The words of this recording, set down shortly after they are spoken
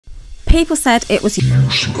People said it was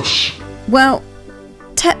useless. Well,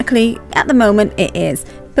 technically, at the moment it is,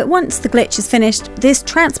 but once the glitch is finished, this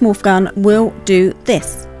transmorph gun will do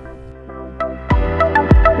this.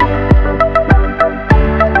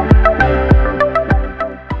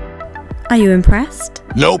 Are you impressed?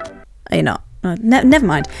 Nope. Are you not? Never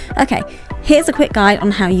mind. Okay, here's a quick guide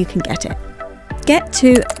on how you can get it.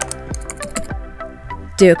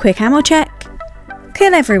 Do a quick ammo check,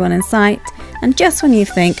 kill everyone in sight, and just when you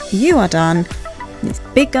think you are done, this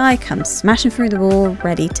big guy comes smashing through the wall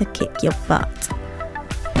ready to kick your butt.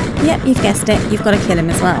 Yep, you've guessed it, you've got to kill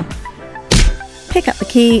him as well. Pick up the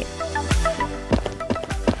key,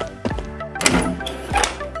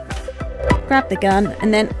 grab the gun,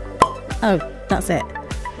 and then... oh, that's it.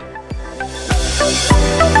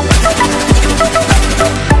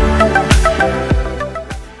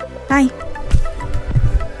 Bye.